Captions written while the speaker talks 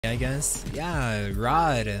I guess. Yeah,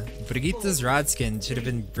 Rod. Brigitte's Rod skin should have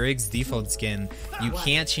been Brig's default skin. You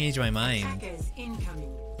can't change my mind.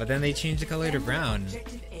 But then they changed the color to brown.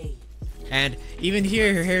 And even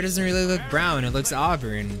here, her hair doesn't really look brown. It looks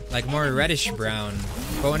auburn, like more reddish brown.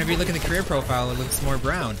 But whenever you look at the career profile, it looks more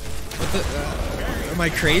brown. What the? Am I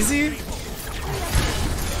crazy?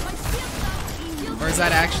 Or is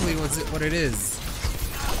that actually what it is?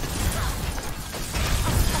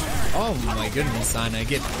 Oh my goodness, Anna,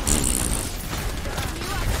 get...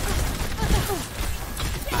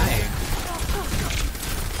 Hi.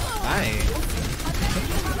 Hi.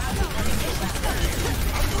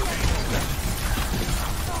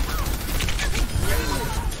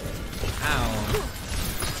 Ow.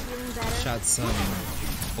 Shot some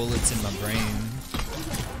bullets in my brain.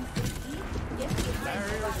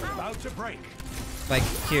 About to break. Like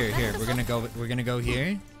here, we're gonna go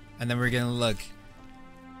here, and then we're gonna look.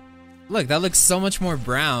 Look, that looks so much more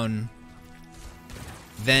brown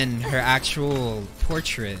than her actual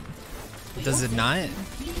portrait. Does it not?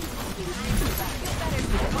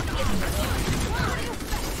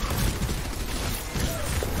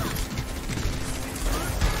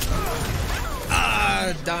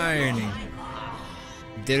 Ah, darn.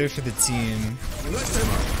 Did it for the team.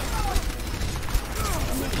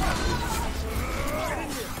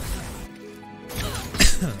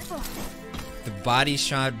 The body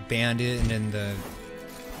shot bandit and then the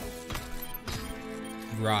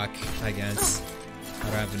rock, I guess. I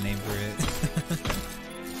don't have a name for it.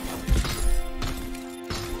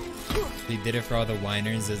 They did it for all the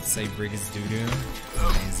whiners that say Brig is doo-doo.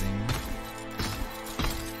 Amazing.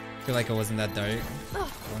 I feel like it wasn't that dark. I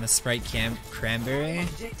want a Sprite cranberry?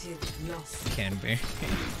 Canberry.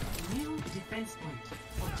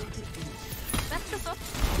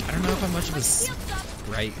 I don't know if I'm much of a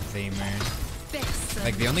Sprite famer.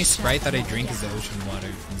 Like, the only Sprite that I drink is the ocean water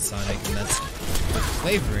from Sonic, and that's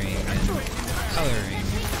flavoring and coloring.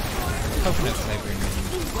 Coconut flavoring and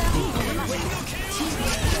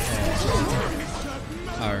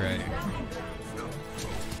alright.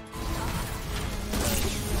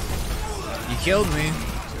 You killed me.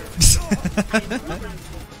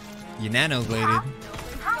 You nano-bladed.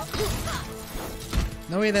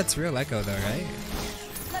 No way that's real Echo though, right?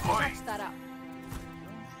 Let me touch that up.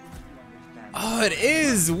 Oh, it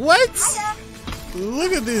is! What?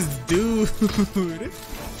 Look at this dude!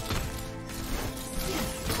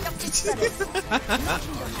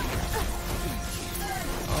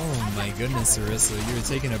 Oh my goodness, Arissa, you were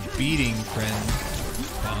taking a beating, friend.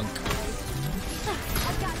 Bonk.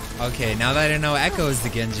 Okay, now that I know Echo is the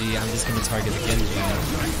Genji, I'm just gonna target the Genji.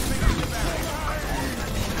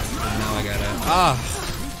 And now I gotta... Ah!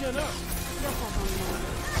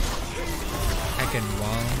 Heckin'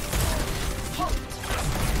 wall.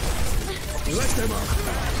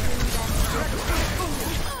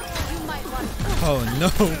 Oh no!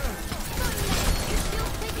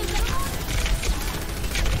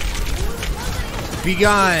 Be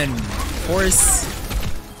gone! Horse!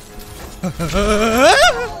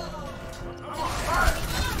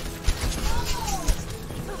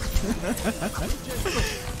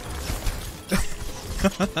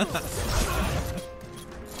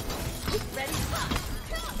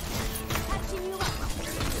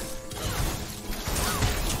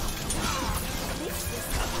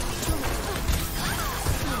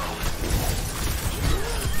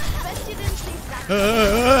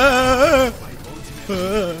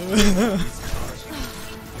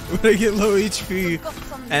 When I get low HP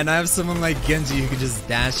and I have someone like Genji who can just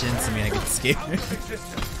dash into me, I get scared.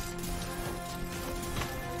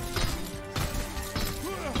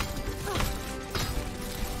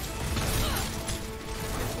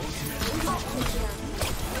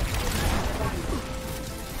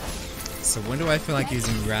 So when do I feel like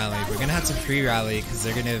using Rally? We're gonna have to pre-rally because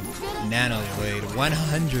they're gonna Nano Blade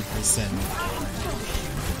 100%.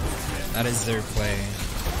 That is their play.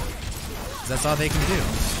 That's all they can do.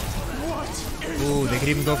 Ooh, they could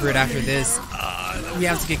even go for it after this. We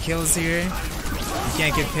have to get kills here. We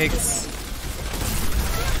can't get picks.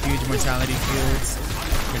 Huge mortality fields.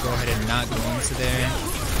 I'm gonna go ahead and not go into there.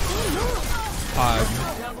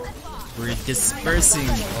 We're dispersing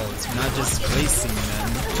ults. We're not just wasting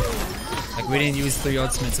them. Like, we didn't use 3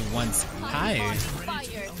 ultimates at once. Hi.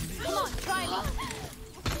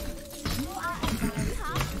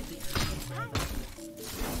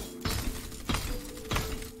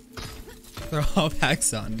 Throw all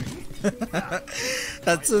packs on me.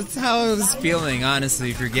 That's how I was feeling,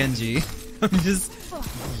 honestly, for Genji. I'm just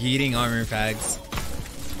yeeting armor packs.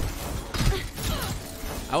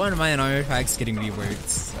 I wouldn't mind armor packs getting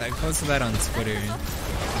reworked. I posted that on Twitter.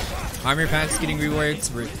 Armor pack's getting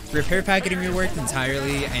reworked, repair pack getting reworked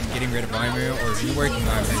entirely, and getting rid of armor, or reworking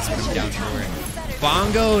armor is what I'm down for.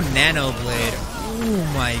 Bongo Nano Blade.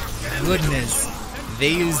 Oh my goodness. They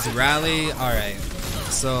used Rally. Alright.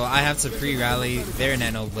 So I have to pre-rally their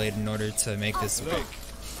Nano Blade in order to make this work.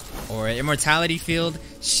 Or Immortality Field.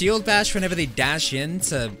 Shield Bash whenever they dash in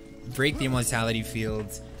to break the Immortality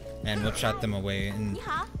Field and whip shot them away. And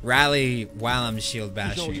Rally while I'm shield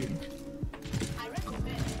bashing.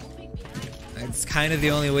 It's kind of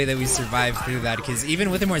the only way that we survive through that, because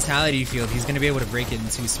even with Immortality Field, he's going to be able to break it in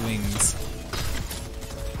 2 swings.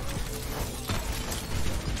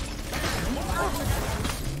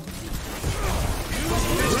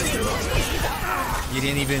 You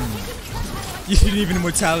didn't even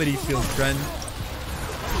Immortality Field, friend.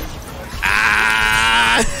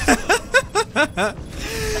 Ah!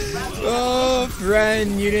 Oh,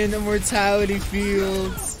 friend, you didn't Immortality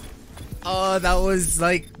Field. Oh, that was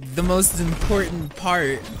like the most important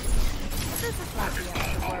part.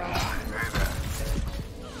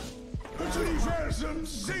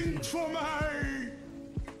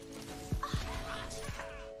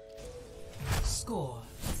 Score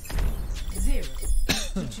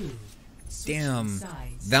 0-2. Damn,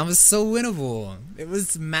 that was so winnable. It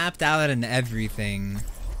was mapped out and everything.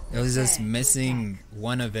 It was just missing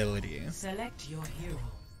one ability. Select your hero.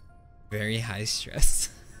 Very high stress.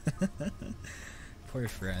 Poor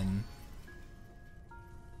friend.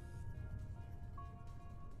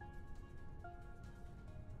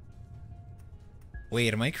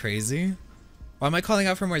 Wait, am I crazy? Why am I calling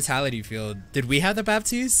out for Mortality Field? Did we have the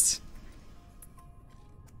Baptiste?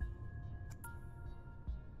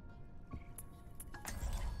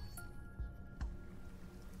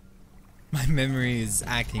 My memory is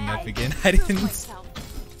acting up again. I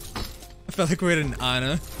felt like we're at an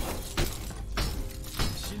Ana.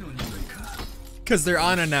 Because they're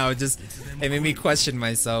Ana now, it made me question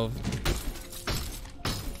myself.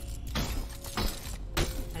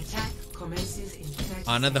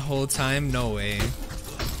 Ana the whole time? No way.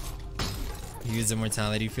 Use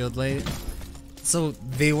Immortality Field late? So,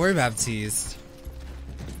 they were Baptiste.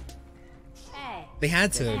 They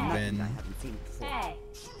had to have been.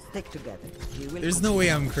 Stick together. There's no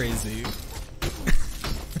way I'm crazy.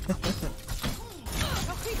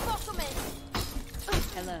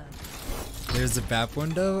 Hello. There's a BAP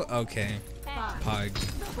window? Okay. Pog.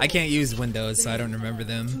 I can't use windows, so I don't remember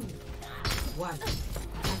them.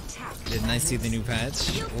 Didn't I see the new patch?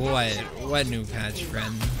 What? What new patch,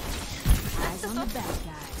 friend? Eyes on the bad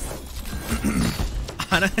guys.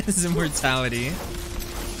 Ana has immortality.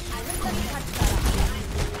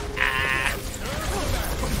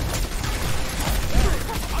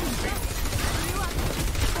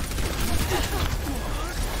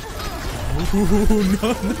 Ooh, no.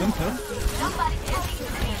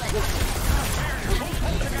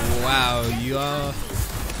 Wow, you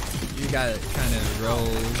got kind of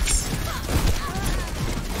rolls.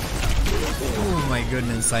 Oh my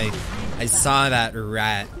goodness, I saw that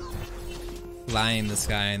rat fly in the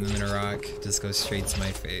sky and then a rock just goes straight to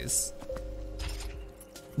my face.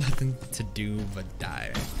 Nothing to do but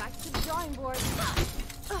die. Back to the drawing board.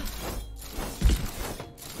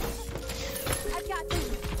 I've got this.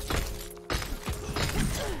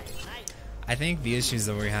 I think the issues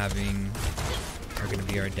that we're having are going to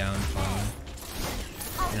be our downfall.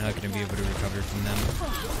 We're not going to be able to recover from them.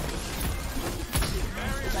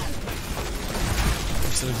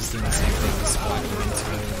 We're still just doing the same thing with squad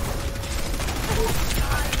into it.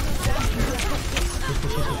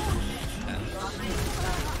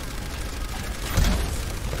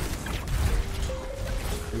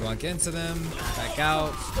 We walk into them, back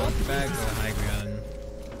out, walk back, go high ground.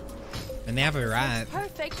 And they have a rat.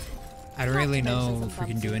 Perfect. I don't really know if we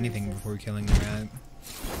can do anything before killing the rat.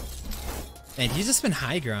 And he's just been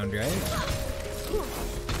high ground, right?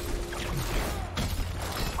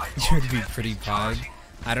 You're gonna be pretty pog.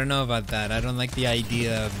 I don't know about that. I don't like the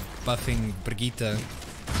idea of buffing Brigitte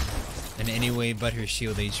in any way but her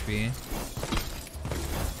shield HP.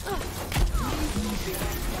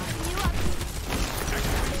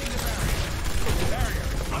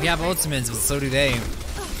 We have ultimates, but so do they.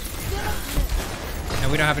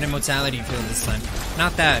 And we don't have an immortality field this time.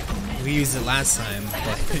 Not that we used it last time,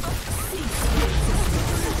 but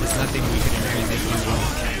there's nothing we can inherently do.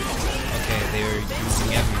 Okay, they are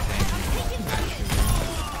using everything. Actually,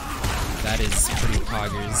 that is pretty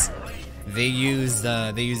poggers. They used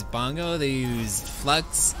Bongo, they used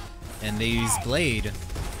Flux, and they used Blade.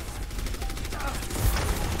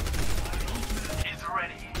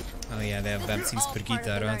 Oh yeah, they have Baptiste Brigitte.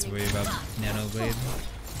 I don't have to worry about Nano Blade.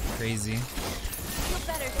 Crazy.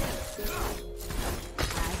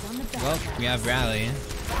 on the bad Well, guys. we have rally. We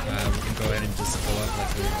can go ahead and just pull up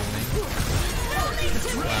like we were doing.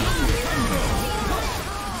 Wow.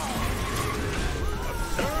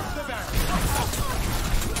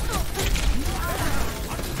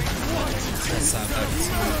 That's not bad.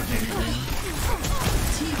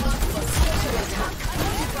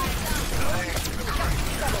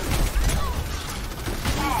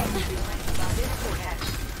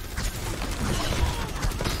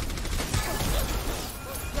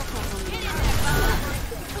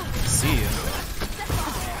 See you.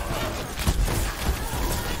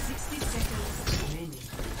 60 seconds remaining.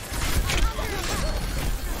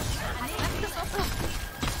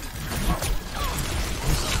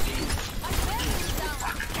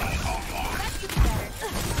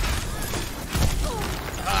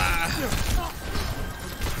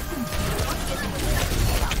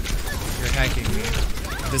 You're hacking me.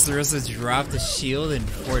 This Larissa dropped a shield and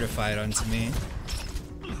fortified onto me.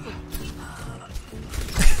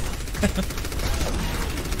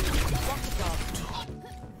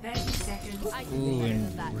 Ooh,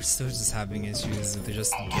 and we're still just having issues with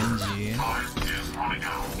just Genji.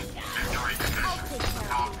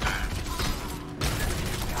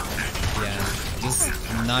 Yeah, just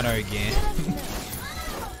not our game.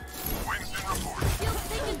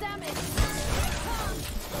 Taking damage.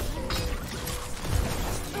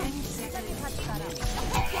 Let me touch that up.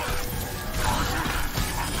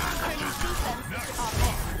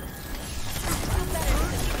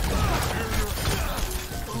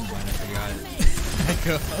 Oh man, I forgot. I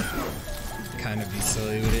go kind of be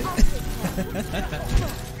silly with it.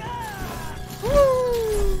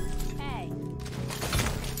 Hey.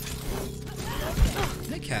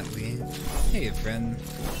 Hey, Catley. Hey, friend.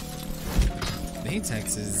 Baytex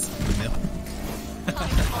is milk.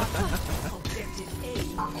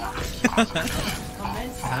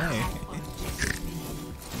 Hi.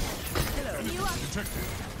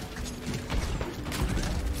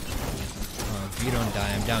 If you don't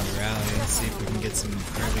die, I'm down to rally. Let's see if we can get some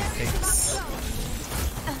early picks. Oh,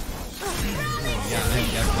 yeah, I'm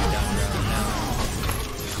definitely down to rally now.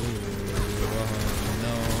 Ooh, oh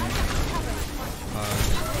no. Pog.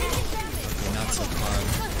 Okay, not so pog.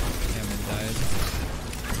 Cameron died.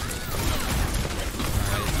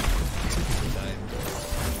 Alright. 2 people died.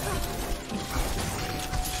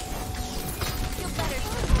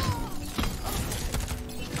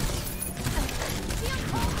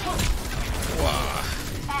 Wow.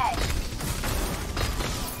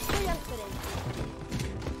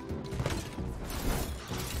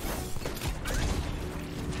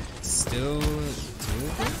 Still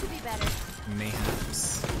doable? That should be better. Mayhaps.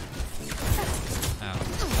 Ow.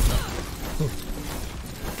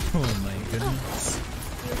 Oh my goodness.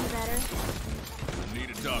 Feeling better? I need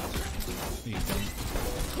a doctor. You don't.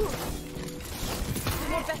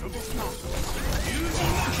 More better this month.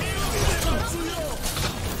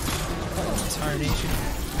 Tarnation.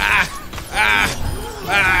 Ah! Ah!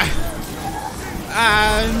 Ah!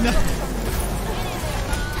 Ah! No!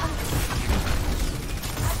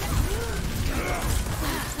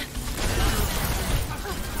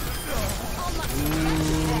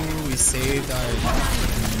 Ooh, we saved our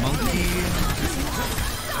monkey.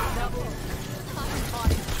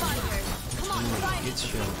 Ooh, get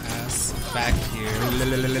your ass back here.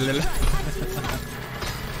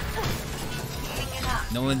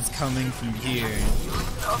 No one's coming from here.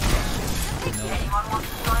 Nope.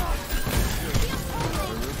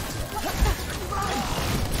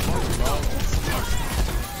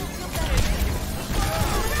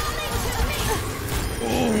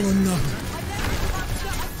 Oh no.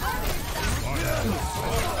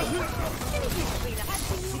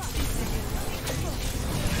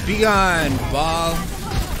 Be gone, ball.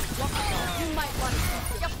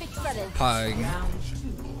 Pug. Round 2.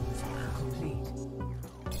 Complete.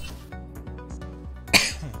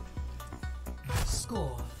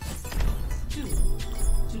 Score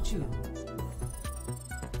 2-2.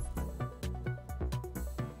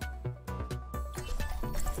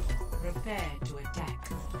 Prepare to attack.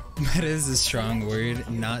 That is a strong word,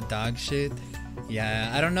 not dog shit.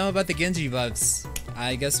 Yeah, I don't know about the Genji buffs.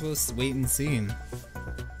 I guess we'll wait and see.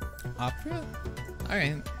 Opera?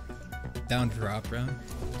 Alright. Down for opera.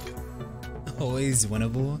 Always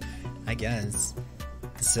winnable, I guess.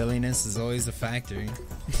 The silliness is always a factor.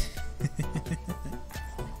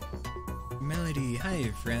 Melody,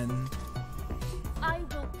 hi friend. I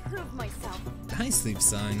will prove myself. Hi Sleep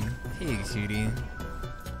Song. Hey cutie.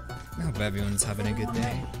 I hope everyone's having a good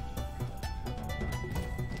day.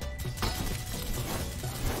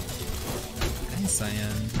 Hi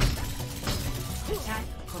Cyan. Attack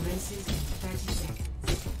commences in 30 seconds.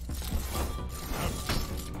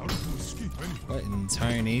 What in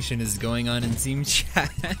tarnation is going on in team chat?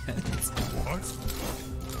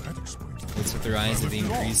 What's with the rise of the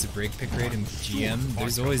increased break pick rate in GM?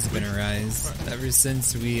 There's always been a rise. Ever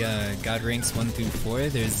since we got ranks 1 through 4,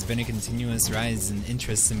 there's been a continuous rise in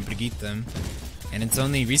interest in Brigitte. And it's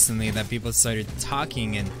only recently that people started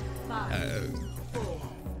talking and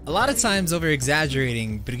a lot of times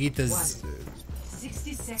over-exaggerating Brigitte's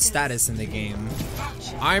status in the game.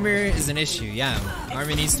 Armor is an issue, yeah.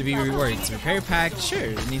 Armor needs to be reworked. Repair pack, sure,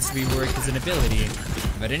 it needs to be reworked as an ability.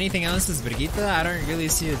 But anything else is Brigitte, I don't really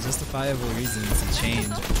see a justifiable reason to change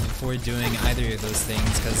before doing either of those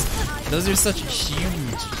things, because those are such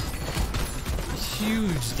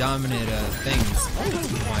huge dominant things.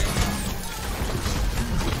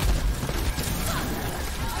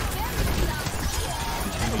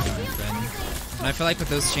 And I feel like with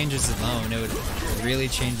those changes alone, it would really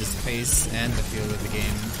change the pace and the feel of the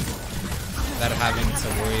game without having to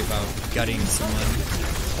worry about gutting someone.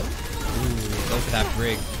 Ooh, go for that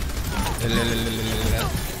Brig.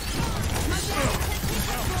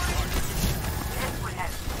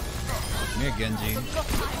 Come here, Genji.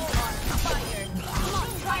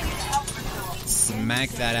 Smack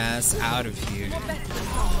that ass out of here.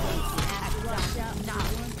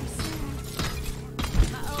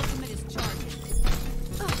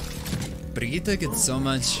 Brigitte gets so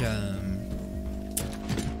much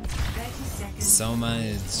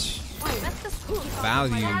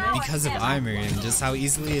value because of armor and just how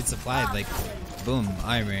easily it's applied. Like, boom,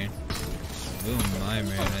 armor. Boom,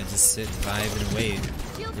 armor. And I just sit, vibe, and wait.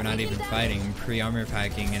 We're not even fighting, pre-armor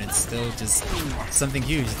packing, and it's still just something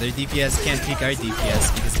huge. Their DPS can't peak our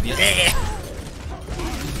DPS because of the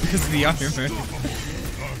because of the armor.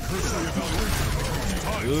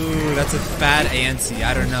 Ooh, that's a bad anti.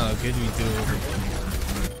 I don't know. Good we do.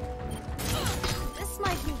 This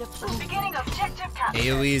might be the first. Beginning objective capture.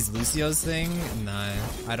 AoE is Lucio's thing? Nah,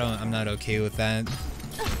 I'm not okay with that.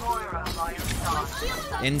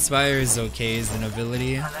 Inspire is okay as an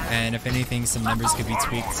ability, and if anything, some numbers could be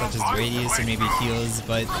tweaked, such as radius or maybe heals,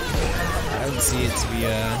 but I don't see it to be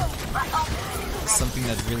something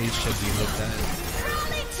that really should be looked at.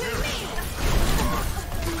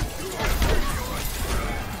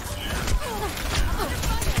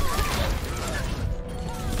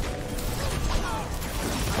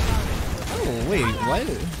 Wait, what?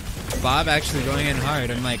 Bob actually going in hard.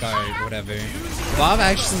 I'm like, alright, whatever. Bob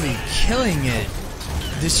actually killing it.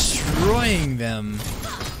 Destroying them.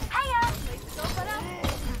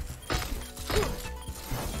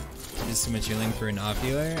 Just too much healing for an off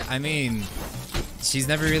healer? I mean, she's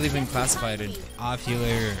never really been classified an off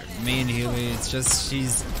healer, main healer. It's just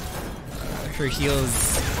she's... her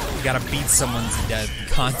heals, you gotta beat someone to death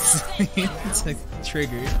constantly to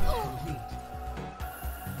trigger.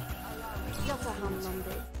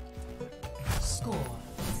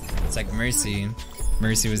 It's like Mercy.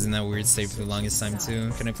 Mercy was in that weird state for the longest time too.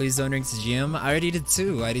 Can I please unrank to GM? I already did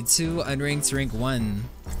 2. I did 2 unranked to rank 1.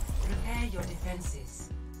 Prepare your defenses.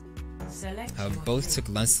 Select Both took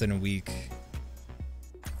less than a week.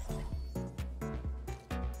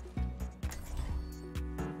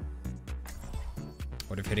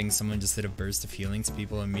 What if hitting someone just did a burst of healing to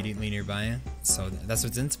people immediately nearby? So that's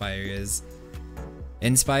what Inspire is.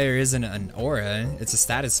 Inspire isn't an aura, it's a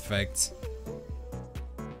status effect.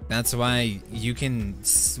 That's why you can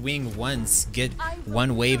swing once, get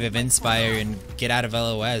 1 wave of Inspire and get out of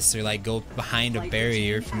LOS, or like go behind a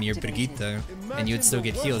barrier from your Brigitte and you would still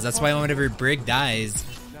get heals. That's why whenever Brig dies,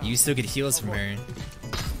 you still get heals from her.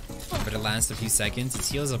 But it lasts a few seconds,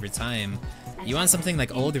 it's heals over time. You want something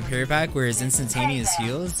like old repair pack where it's instantaneous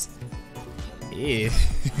heals? Yeah.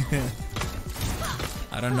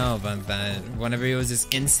 I don't know about that. Whenever it was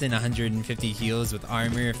just instant 150 heals with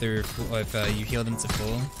armor if they were if you heal them to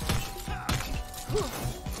full.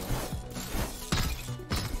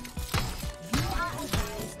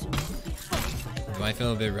 Do I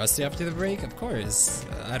feel a bit rusty after the break? Of course.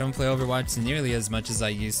 I don't play Overwatch nearly as much as I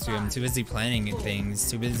used to. I'm too busy planning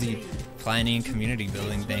things, too busy planning community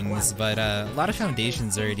building things, but a lot of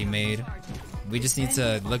foundations already made. We just need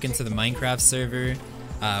to look into the Minecraft server.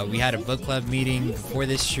 We had a book club meeting before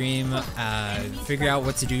this stream, figure out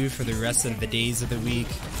what to do for the rest of the days of the week.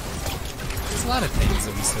 There's a lot of things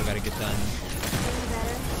that we still gotta get done.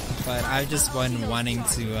 But I've just been wanting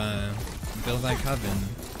to build that coven,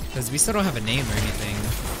 because we still don't have a name or anything.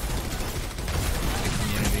 The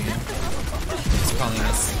community. It's calling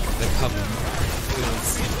us the coven.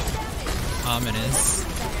 Feels ominous,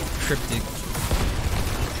 cryptic.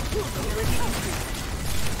 There we go.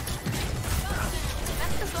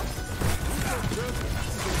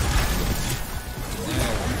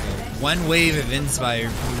 1 wave of Inspire,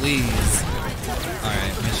 please.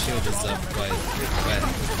 Alright, my shield is up, but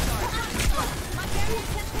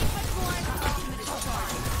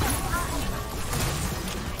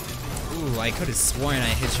ooh, I could have sworn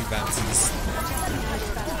I hit you, Baptiste.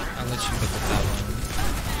 I'll let you look at that one.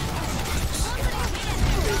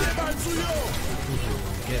 Ooh,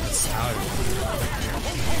 get us out of here.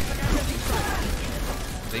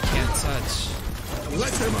 They can't touch.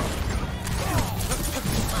 Let him up.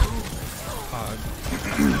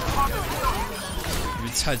 You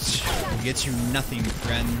touch will get you nothing,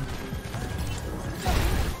 friend.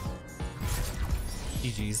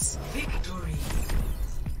 GG's. Victory.